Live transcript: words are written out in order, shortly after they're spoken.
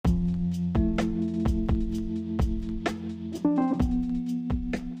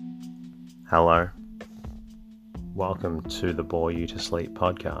Hello. Welcome to the Bore You to Sleep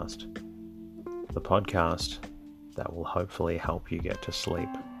podcast. The podcast that will hopefully help you get to sleep.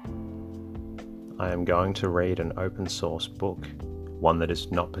 I am going to read an open source book, one that is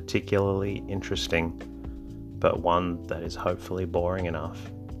not particularly interesting, but one that is hopefully boring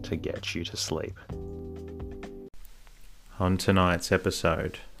enough to get you to sleep. On tonight's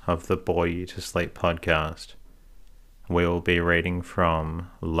episode of the Bore You to Sleep podcast, we will be reading from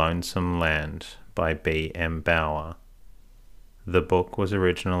Lonesome Land by B.M. Bower. The book was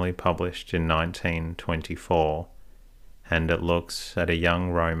originally published in 1924, and it looks at a young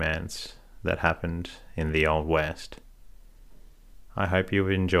romance that happened in the Old West. I hope you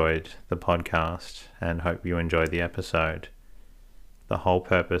enjoyed the podcast and hope you enjoy the episode. The whole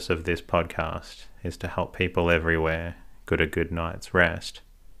purpose of this podcast is to help people everywhere get a good night's rest.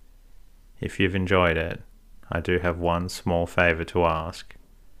 If you've enjoyed it, I do have one small favour to ask,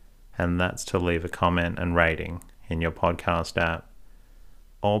 and that's to leave a comment and rating in your podcast app,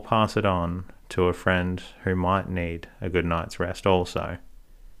 or pass it on to a friend who might need a good night's rest also.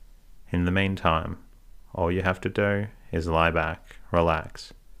 In the meantime, all you have to do is lie back,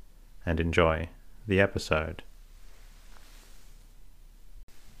 relax, and enjoy the episode.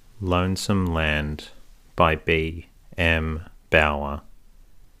 Lonesome Land by B.M. Bower.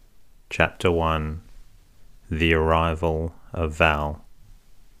 Chapter 1. The Arrival of Val.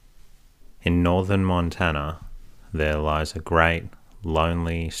 In northern Montana, there lies a great,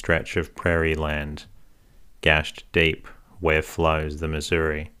 lonely stretch of prairie land, gashed deep where flows the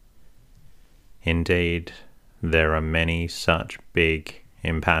Missouri. Indeed, there are many such big,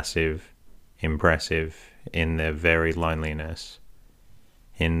 impassive, impressive in their very loneliness.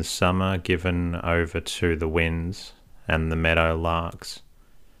 In summer given over to the winds and the meadow larks,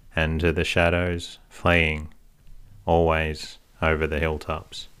 and to the shadows fleeing, always over the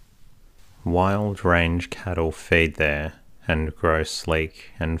hilltops. Wild range cattle feed there and grow sleek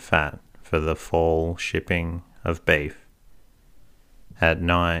and fat for the fall shipping of beef. At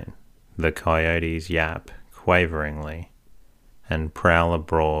night, the coyotes yap quaveringly and prowl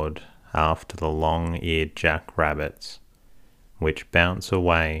abroad after the long-eared jackrabbits, which bounce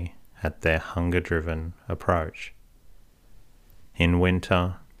away at their hunger-driven approach. In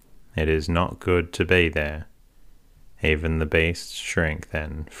winter, it is not good to be there. Even the beasts shrink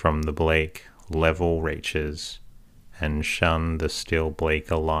then from the bleak, level reaches and shun the still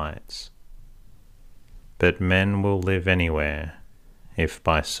bleaker lights. But men will live anywhere, if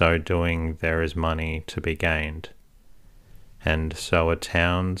by so doing there is money to be gained. And so a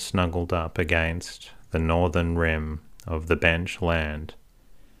town snuggled up against the northern rim of the bench land,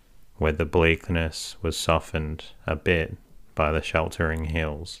 where the bleakness was softened a bit by the sheltering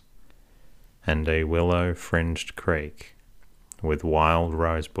hills, and a willow-fringed creek, with wild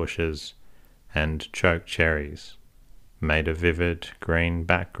rose bushes and choke cherries, made a vivid green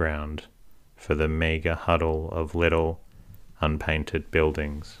background for the meagre huddle of little, unpainted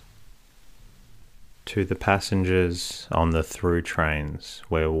buildings. To the passengers on the through trains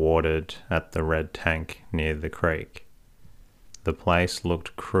were watered at the red tank near the creek. The place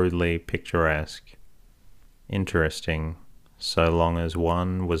looked crudely picturesque, interesting, so long as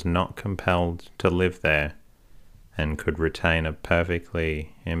one was not compelled to live there and could retain a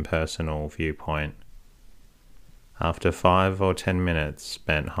perfectly impersonal viewpoint. After 5 or 10 minutes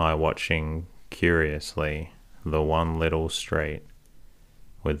spent high-watching curiously the one little street,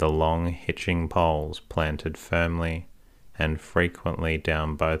 with the long hitching poles planted firmly and frequently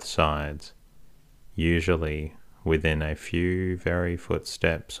down both sides, usually within a few very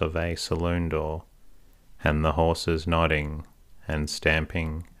footsteps of a saloon door, and the horses nodding and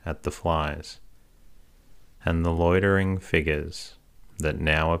stamping at the flies, and the loitering figures that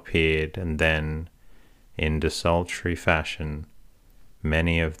now appeared and then, in desultory fashion,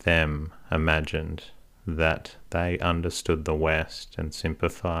 many of them imagined that they understood the West and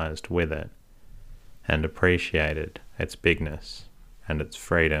sympathized with it, and appreciated its bigness and its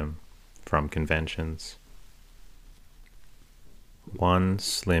freedom from conventions. One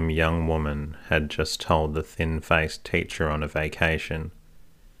slim young woman had just told the thin-faced teacher on a vacation,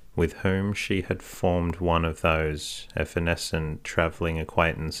 with whom she had formed one of those evanescent travelling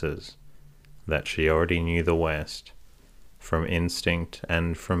acquaintances, that she already knew the West, from instinct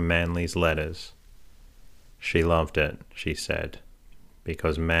and from Manly's letters. She loved it, she said,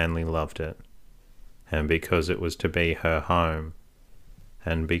 because Manly loved it, and because it was to be her home,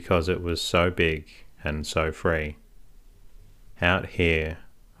 and because it was so big and so free. Out here,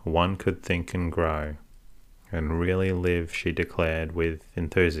 one could think and grow, and really live, she declared with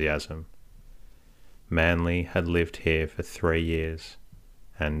enthusiasm. Manly had lived here for 3 years,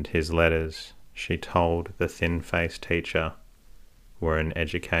 and his letters, she told the thin-faced teacher, were an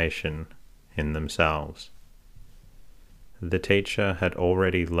education in themselves. The teacher had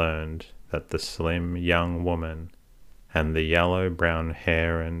already learned that the slim young woman and the yellow-brown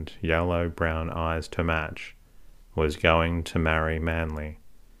hair and yellow-brown eyes to match was going to marry Manly.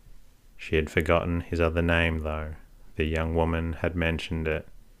 She had forgotten his other name, though. The young woman had mentioned it,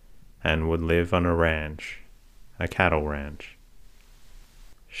 and would live on a ranch, a cattle ranch.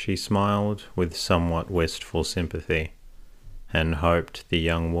 She smiled with somewhat wistful sympathy, and hoped the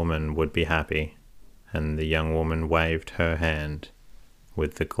young woman would be happy, and the young woman waved her hand,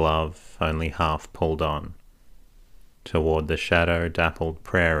 with the glove only half pulled on, toward the shadow-dappled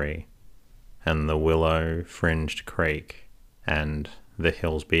prairie, and the willow-fringed creek, and the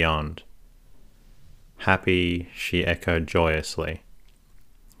hills beyond. Happy, she echoed joyously.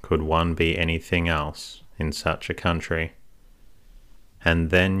 Could one be anything else in such a country?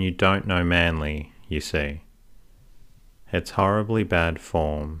 And then you don't know Manly, you see. It's horribly bad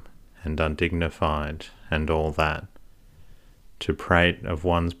form, and undignified, and all that, to prate of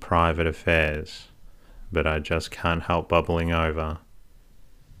one's private affairs, but I just can't help bubbling over.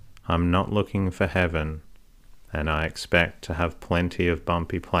 I'm not looking for heaven, and I expect to have plenty of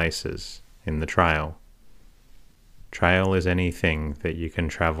bumpy places in the trail. Trail is anything that you can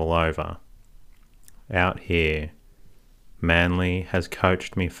travel over. Out here, Manly has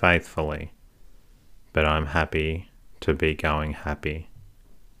coached me faithfully, but I'm happy to be going happy.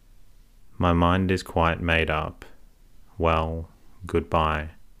 My mind is quite made up. Well, goodbye.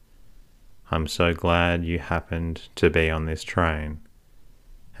 I'm so glad you happened to be on this train,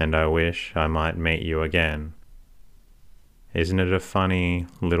 and I wish I might meet you again. Isn't it a funny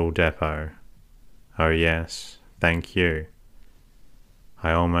little depot? Oh yes, thank you.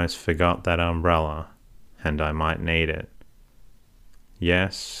 I almost forgot that umbrella, and I might need it.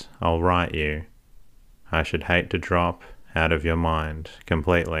 Yes, I'll write you. I should hate to drop out of your mind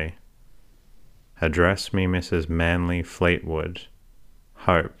completely. Address me Mrs. Manly Fleetwood,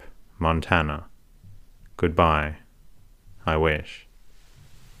 Hope, Montana. Goodbye. I wish.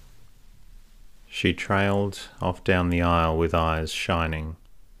 She trailed off down the aisle with eyes shining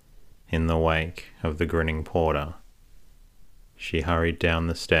in the wake of the grinning porter. She hurried down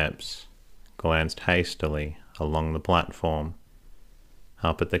the steps, glanced hastily along the platform,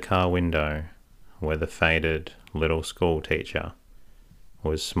 up at the car window where the faded little school teacher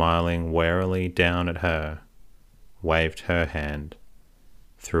was smiling warily down at her, waved her hand,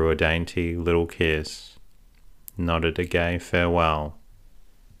 threw a dainty little kiss, nodded a gay farewell,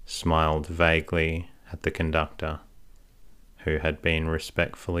 smiled vaguely at the conductor, who had been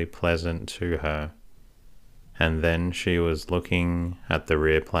respectfully pleasant to her, and then she was looking at the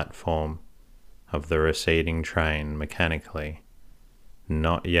rear platform of the receding train mechanically,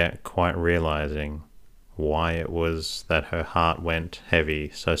 not yet quite realizing why it was that her heart went heavy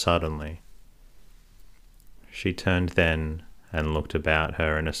so suddenly. She turned then and looked about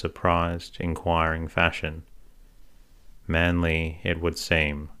her in a surprised, inquiring fashion. Manly, it would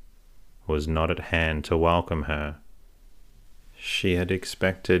seem, was not at hand to welcome her. She had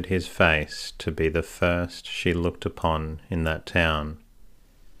expected his face to be the first she looked upon in that town,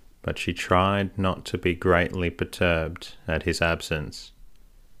 but she tried not to be greatly perturbed at his absence.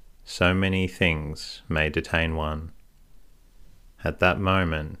 So many things may detain one. At that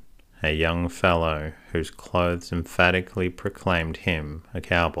moment, a young fellow whose clothes emphatically proclaimed him a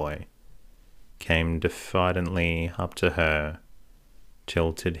cowboy came diffidently up to her,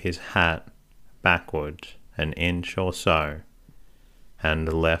 tilted his hat backward an inch or so,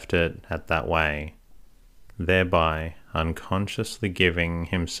 and left it at that way, thereby unconsciously giving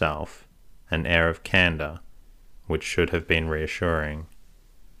himself an air of candour which should have been reassuring.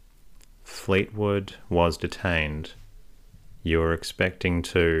 Fleetwood was detained. You were expecting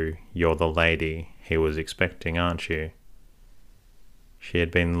you're the lady he was expecting, aren't you? She had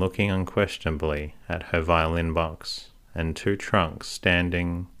been looking unquestionably at her violin box and two trunks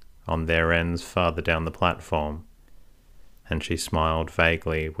standing on their ends farther down the platform, and she smiled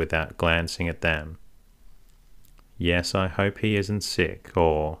vaguely without glancing at them. Yes, I hope he isn't sick,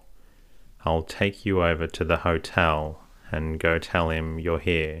 or I'll take you over to the hotel and go tell him you're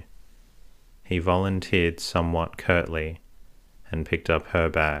here. He volunteered somewhat curtly and picked up her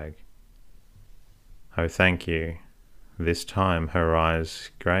bag. Oh, thank you. This time her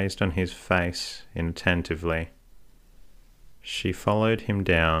eyes grazed on his face inattentively. She followed him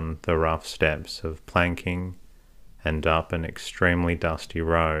down the rough steps of planking and up an extremely dusty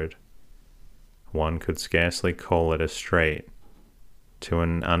road. One could scarcely call it a street, to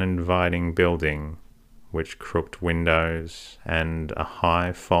an uninviting building which crooked windows and a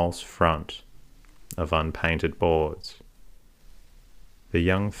high false front of unpainted boards. The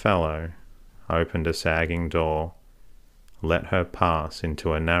young fellow opened a sagging door, let her pass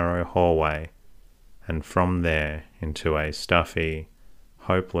into a narrow hallway, and from there into a stuffy,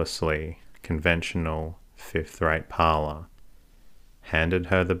 hopelessly conventional fifth-rate parlour, handed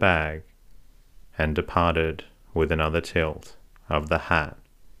her the bag, and departed with another tilt of the hat,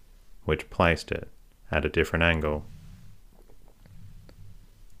 which placed it at a different angle.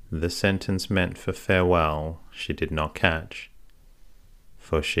 The sentence meant for farewell she did not catch,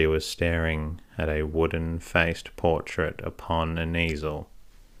 for she was staring at a wooden-faced portrait upon an easel,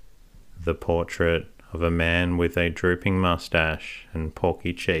 the portrait of a man with a drooping moustache and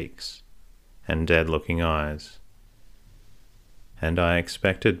porky cheeks and dead-looking eyes. And I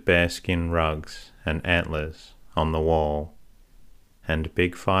expected bearskin rugs and antlers on the wall, and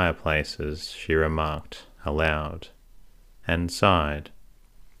big fireplaces, she remarked aloud, and sighed.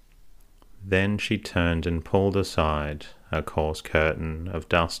 Then she turned and pulled aside a coarse curtain of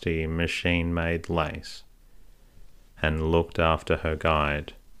dusty machine-made lace, and looked after her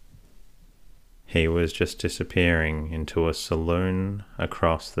guide. He was just disappearing into a saloon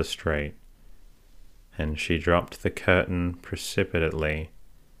across the street, and she dropped the curtain precipitately,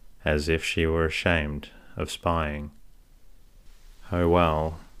 as if she were ashamed of spying. Oh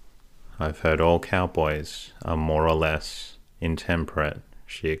well, I've heard all cowboys are more or less intemperate,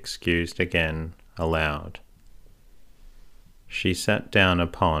 she excused again aloud. She sat down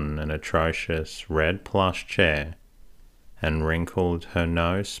upon an atrocious red plush chair and wrinkled her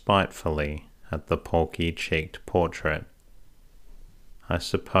nose spitefully at the porky-cheeked portrait. I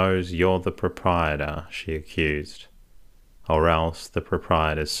suppose you're the proprietor, she accused, or else the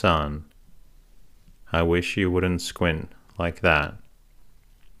proprietor's son. I wish you wouldn't squint like that.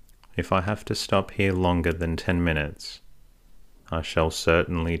 If I have to stop here longer than 10 minutes, I shall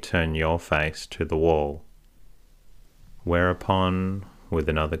certainly turn your face to the wall. Whereupon, with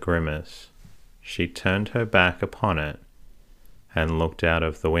another grimace, she turned her back upon it and looked out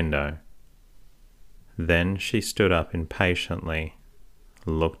of the window. Then she stood up impatiently,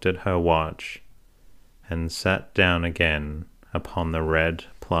 looked at her watch, and sat down again upon the red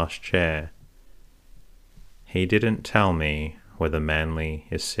plush chair. He didn't tell me whether Manly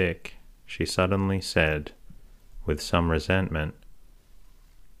is sick, she suddenly said, with some resentment.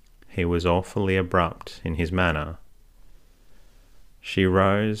 He was awfully abrupt in his manner. She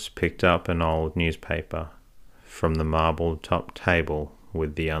rose, picked up an old newspaper from the marble-topped table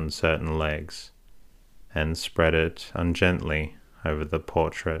with the uncertain legs, and spread it ungently over the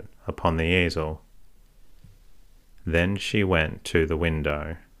portrait upon the easel. Then she went to the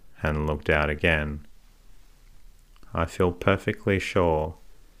window and looked out again. I feel perfectly sure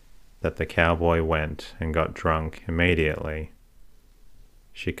that the cowboy went and got drunk immediately.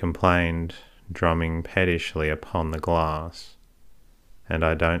 She complained, drumming pettishly upon the glass, and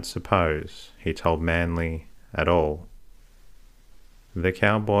I don't suppose he told Manly at all. The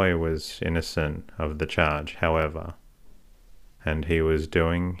cowboy was innocent of the charge, however, and he was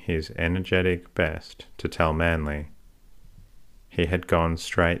doing his energetic best to tell Manly. He had gone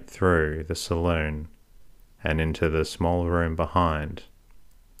straight through the saloon and into the small room behind,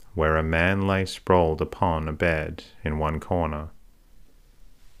 where a man lay sprawled upon a bed in one corner.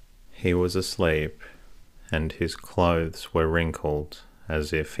 He was asleep, and his clothes were wrinkled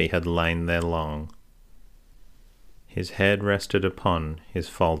as if he had lain there long. His head rested upon his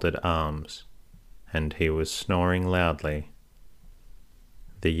folded arms, and he was snoring loudly.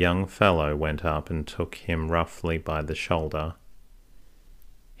 The young fellow went up and took him roughly by the shoulder.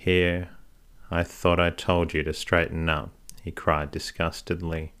 "Here, I thought I told you to straighten up," he cried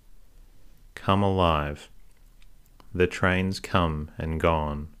disgustedly. "Come alive. The train's come and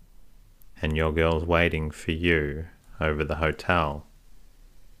gone, and your girl's waiting for you over the hotel.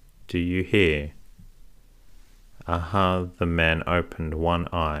 Do you hear?" Aha! The man opened one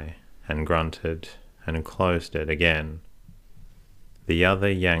eye and grunted and closed it again. The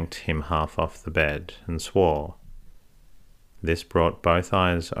other yanked him half off the bed and swore. This brought both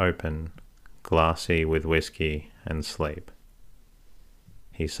eyes open, glassy with whiskey and sleep.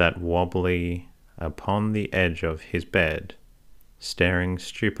 He sat wobbly upon the edge of his bed, staring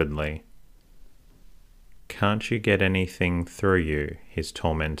stupidly. "Can't you get anything through you?" his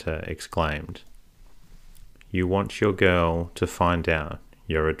tormentor exclaimed. "You want your girl to find out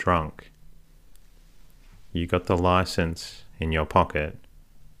you're a drunk. You got the license in your pocket.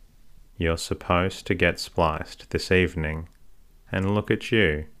 You're supposed to get spliced this evening, and look at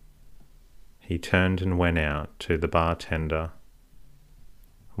you." He turned and went out to the bartender.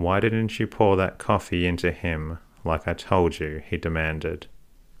 "Why didn't you pour that coffee into him like I told you?" he demanded.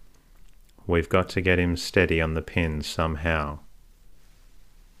 "We've got to get him steady on the pins somehow."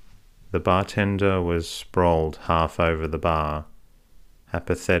 The bartender was sprawled half over the bar,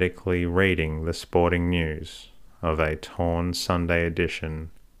 apathetically reading the sporting news of a torn Sunday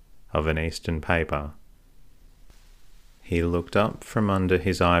edition of an Eastern paper. He looked up from under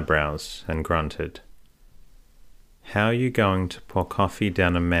his eyebrows and grunted. "How are you going to pour coffee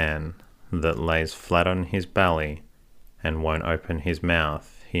down a man that lays flat on his belly and won't open his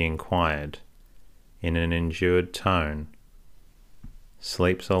mouth?" he inquired, in an endured tone.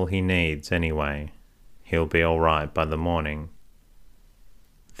 "Sleep's all he needs anyway. He'll be all right by the morning."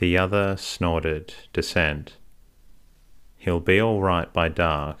 The other snorted dissent. "He'll be all right by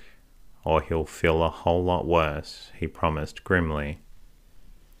dark, or he'll feel a whole lot worse," he promised grimly.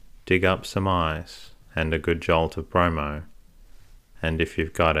 "Dig up some ice and a good jolt of bromo, and if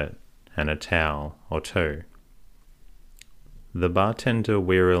you've got it, and a towel or two." The bartender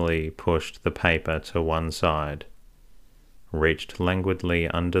wearily pushed the paper to one side, reached languidly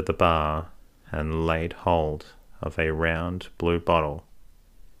under the bar, and laid hold of a round blue bottle.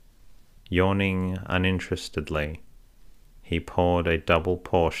 Yawning uninterestedly, he poured a double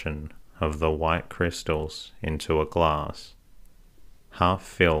portion of the white crystals into a glass, half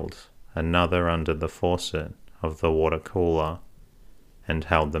filled another under the faucet of the water cooler, and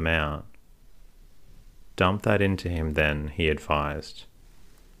held them out. "Dump that into him then," he advised.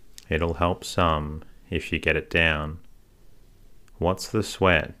 "It'll help some if you get it down. What's the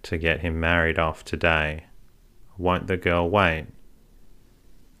sweat to get him married off today? Won't the girl wait?"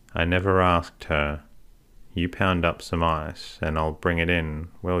 "I never asked her. You pound up some ice and I'll bring it in,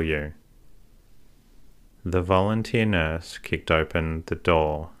 will you?" The volunteer nurse kicked open the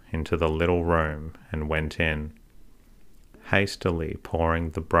door into the little room and went in, hastily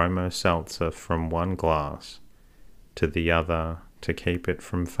pouring the bromo seltzer from one glass to the other to keep it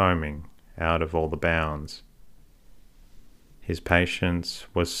from foaming out of all the bounds. His patient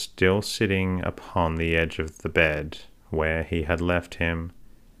was still sitting upon the edge of the bed where he had left him,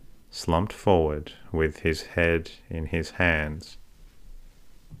 slumped forward with his head in his hands.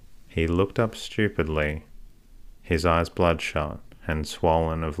 He looked up stupidly, his eyes bloodshot and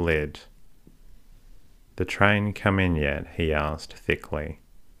swollen of lid. "The train come in yet?" he asked thickly.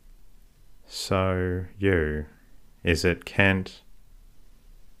 "So is it Kent?"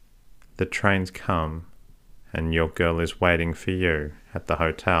 "The train's come, and your girl is waiting for you at the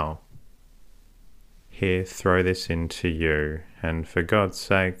hotel. Here, throw this into you, and for God's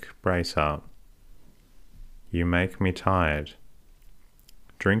sake, brace up. You make me tired.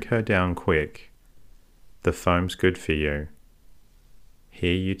 Drink her down quick. The foam's good for you.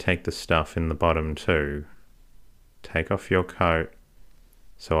 Here, you take the stuff in the bottom too. Take off your coat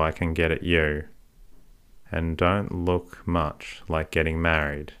so I can get at you. And don't look much like getting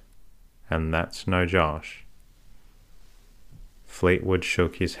married. And that's no Josh." Fleetwood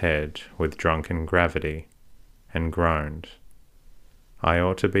shook his head with drunken gravity and groaned. "I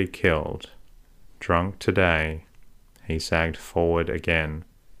ought to be killed. Drunk today." He sagged forward again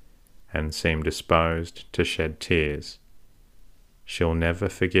and seemed disposed to shed tears. "She'll never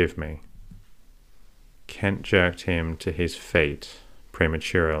forgive me." Kent jerked him to his feet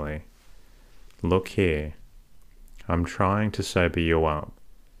prematurely. "Look here. I'm trying to sober you up.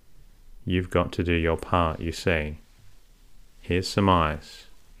 You've got to do your part, you see. Here's some ice,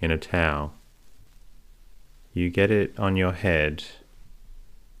 in a towel. You get it on your head.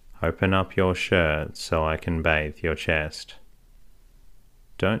 Open up your shirt so I can bathe your chest.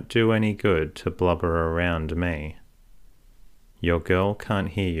 Don't do any good to blubber around me. Your girl can't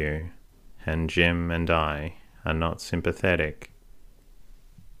hear you, and Jim and I are not sympathetic.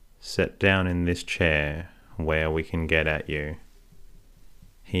 Sit down in this chair where we can get at you."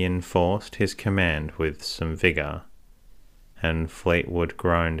 He enforced his command with some vigour, and Fleetwood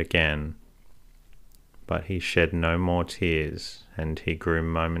groaned again. But he shed no more tears, and he grew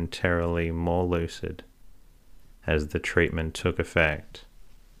momentarily more lucid as the treatment took effect.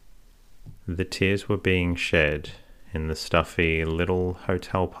 The tears were being shed in the stuffy little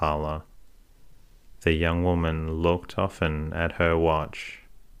hotel parlour. The young woman looked often at her watch,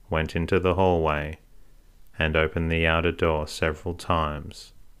 went into the hallway, and opened the outer door several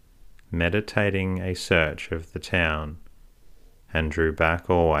times, meditating a search of the town, and drew back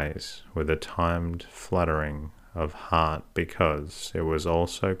always with a timed fluttering of heart because it was all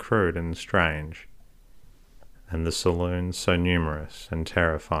so crude and strange, and the saloons so numerous and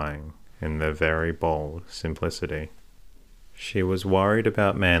terrifying in their very bold simplicity. She was worried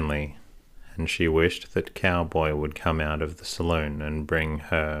about Manly, and she wished that Cowboy would come out of the saloon and bring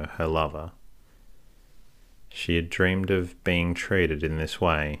her lover. She had dreamed of being treated in this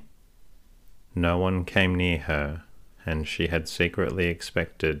way. No one came near her, and she had secretly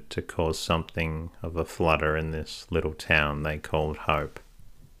expected to cause something of a flutter in this little town they called Hope.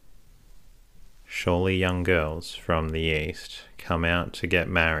 Surely young girls from the East come out to get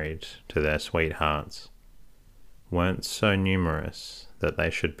married to their sweethearts weren't so numerous that they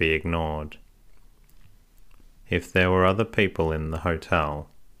should be ignored. If there were other people in the hotel,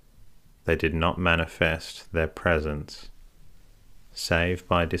 they did not manifest their presence, save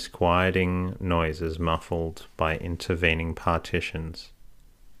by disquieting noises muffled by intervening partitions.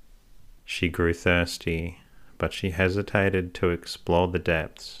 She grew thirsty, but she hesitated to explore the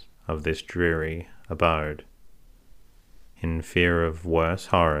depths of this dreary abode, in fear of worse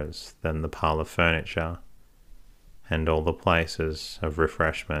horrors than the parlour furniture and all the places of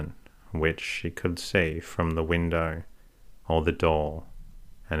refreshment which she could see from the window or the door,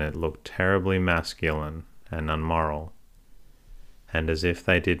 and it looked terribly masculine and unmoral, and as if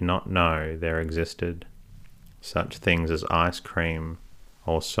they did not know there existed such things as ice cream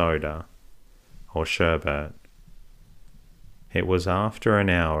or soda or sherbet. It was after an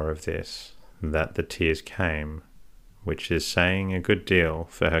hour of this that the tears came, which is saying a good deal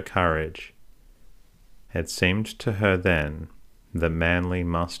for her courage. It seemed to her then that Manly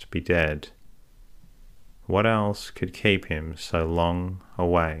must be dead. What else could keep him so long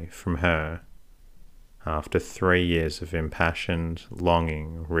away from her? After 3 years of impassioned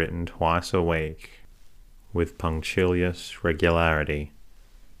longing written twice a week with punctilious regularity.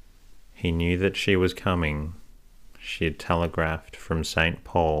 He knew that she was coming. She had telegraphed from St.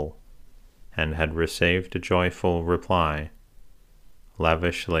 Paul and had received a joyful reply,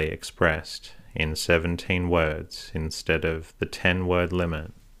 lavishly expressed in 17 words instead of the 10-word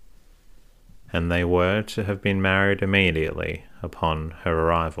limit, and they were to have been married immediately upon her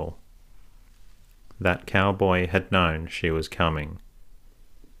arrival. That Cowboy had known she was coming.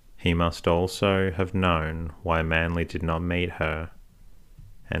 He must also have known why Manly did not meet her,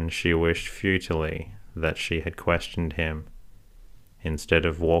 and she wished futilely that she had questioned him, instead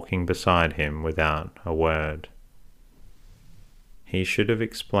of walking beside him without a word. He should have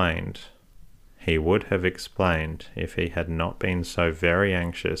explained. He would have explained if he had not been so very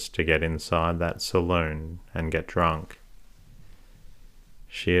anxious to get inside that saloon and get drunk.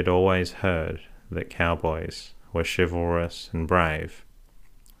 She had always heard that cowboys were chivalrous and brave,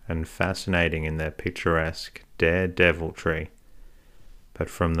 and fascinating in their picturesque daredeviltry, but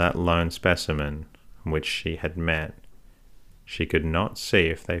from that lone specimen which she had met, she could not see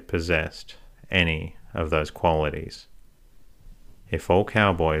if they possessed any of those qualities. If all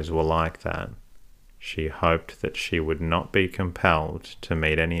cowboys were like that, she hoped that she would not be compelled to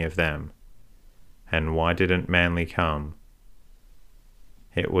meet any of them. And why didn't Manly come?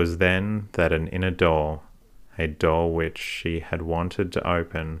 It was then that an inner door, a door which she had wanted to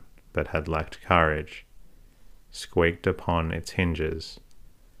open but had lacked courage, squeaked upon its hinges,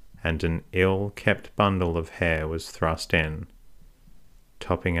 and an ill-kept bundle of hair was thrust in,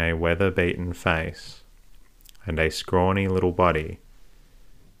 topping a weather-beaten face, and a scrawny little body.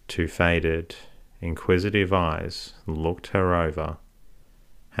 Two faded, inquisitive eyes looked her over,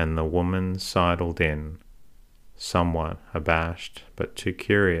 and the woman sidled in, somewhat abashed but too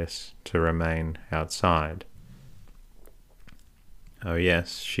curious to remain outside. Oh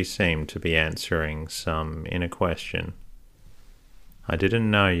yes, she seemed to be answering some inner question. "I didn't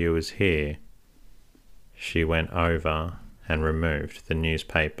know you was here." She went over and removed the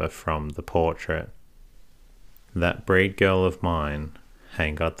newspaper from the portrait. "That breed girl of mine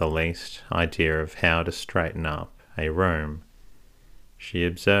ain't got the least idea of how to straighten up a room," she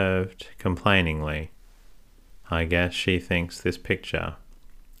observed complainingly. "I guess she thinks this picture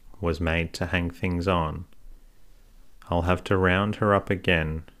was made to hang things on. I'll have to round her up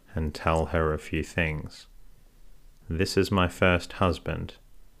again and tell her a few things. This is my first husband.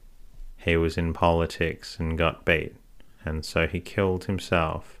 He was in politics and got beat, and so he killed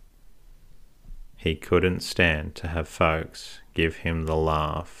himself. He couldn't stand to have folks give him the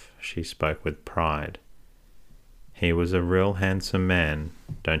laugh." She spoke with pride. "He was a real handsome man,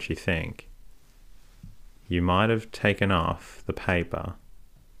 don't you think? You might have taken off the paper.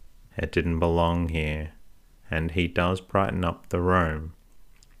 It didn't belong here, and he does brighten up the room.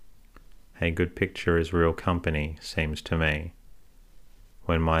 A good picture is real company, seems to me,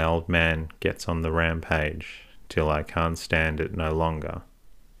 when my old man gets on the rampage till I can't stand it no longer.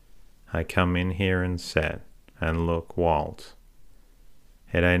 I come in here and set and look Walt.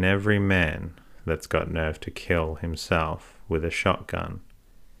 It ain't every man that's got nerve to kill himself with a shotgun.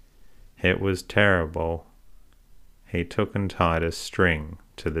 It was terrible. He took and tied a string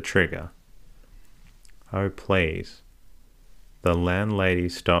to the trigger. Oh, please. The landlady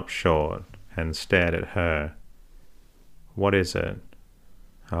stopped short and stared at her. What is it?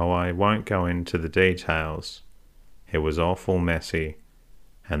 Oh, I won't go into the details. It was awful messy,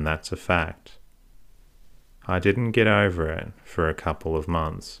 and that's a fact. I didn't get over it for a couple of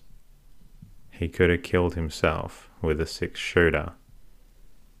months. He could have killed himself with a 6-shooter.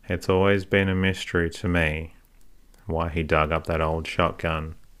 It's always been a mystery to me why he dug up that old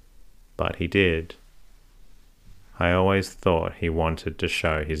shotgun, but he did. I always thought he wanted to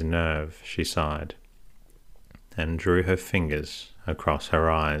show his nerve, she sighed, and drew her fingers across her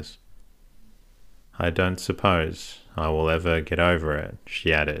eyes. I don't suppose I will ever get over it,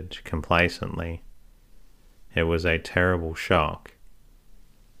 she added complacently. It was a terrible shock.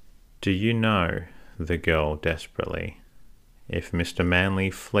 Do you know, the girl desperately, if Mr.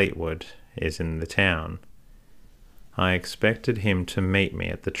 Manley Fleetwood is in the town? I expected him to meet me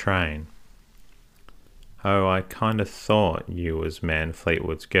at the train. Oh, I kind of thought you was Man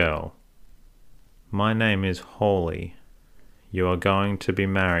Fleetwood's girl. My name is Hawley. You are going to be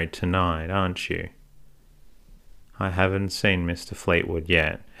married tonight, aren't you? I haven't seen Mr. Fleetwood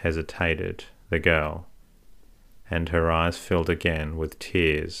yet, hesitated the girl, and her eyes filled again with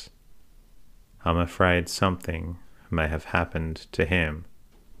tears. I'm afraid something may have happened to him.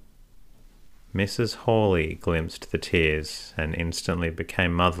 Mrs. Hawley glimpsed the tears and instantly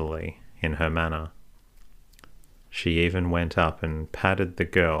became motherly in her manner. She even went up and patted the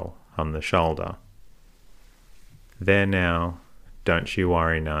girl on the shoulder. There now, don't you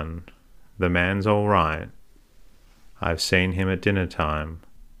worry none. The man's all right. I've seen him at dinner time.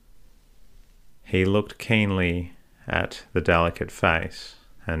 He looked keenly at the delicate face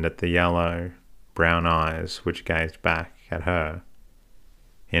and at the yellow, brown eyes which gazed back at her,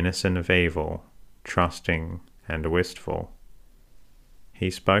 innocent of evil, trusting and wistful.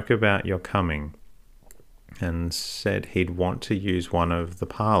 He spoke about your coming and said he'd want to use one of the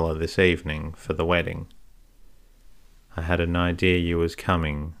parlour this evening for the wedding. I had an idea you was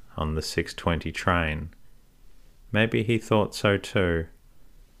coming on the 6:20 train. Maybe he thought so too.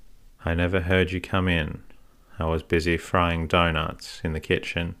 I never heard you come in. I was busy frying doughnuts in the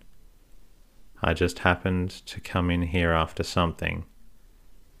kitchen. I just happened to come in here after something.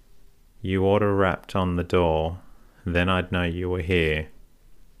 You oughter rapped on the door, then I'd know you were here.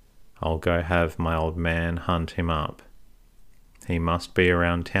 I'll go have my old man hunt him up. He must be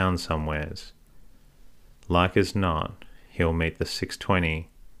around town somewheres. Like as not, he'll meet the 6:20,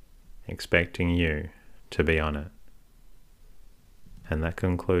 expecting you to be on it. And that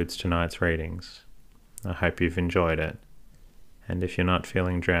concludes tonight's readings. I hope you've enjoyed it. And if you're not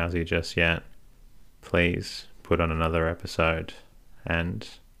feeling drowsy just yet, please put on another episode, and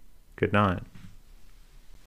good night.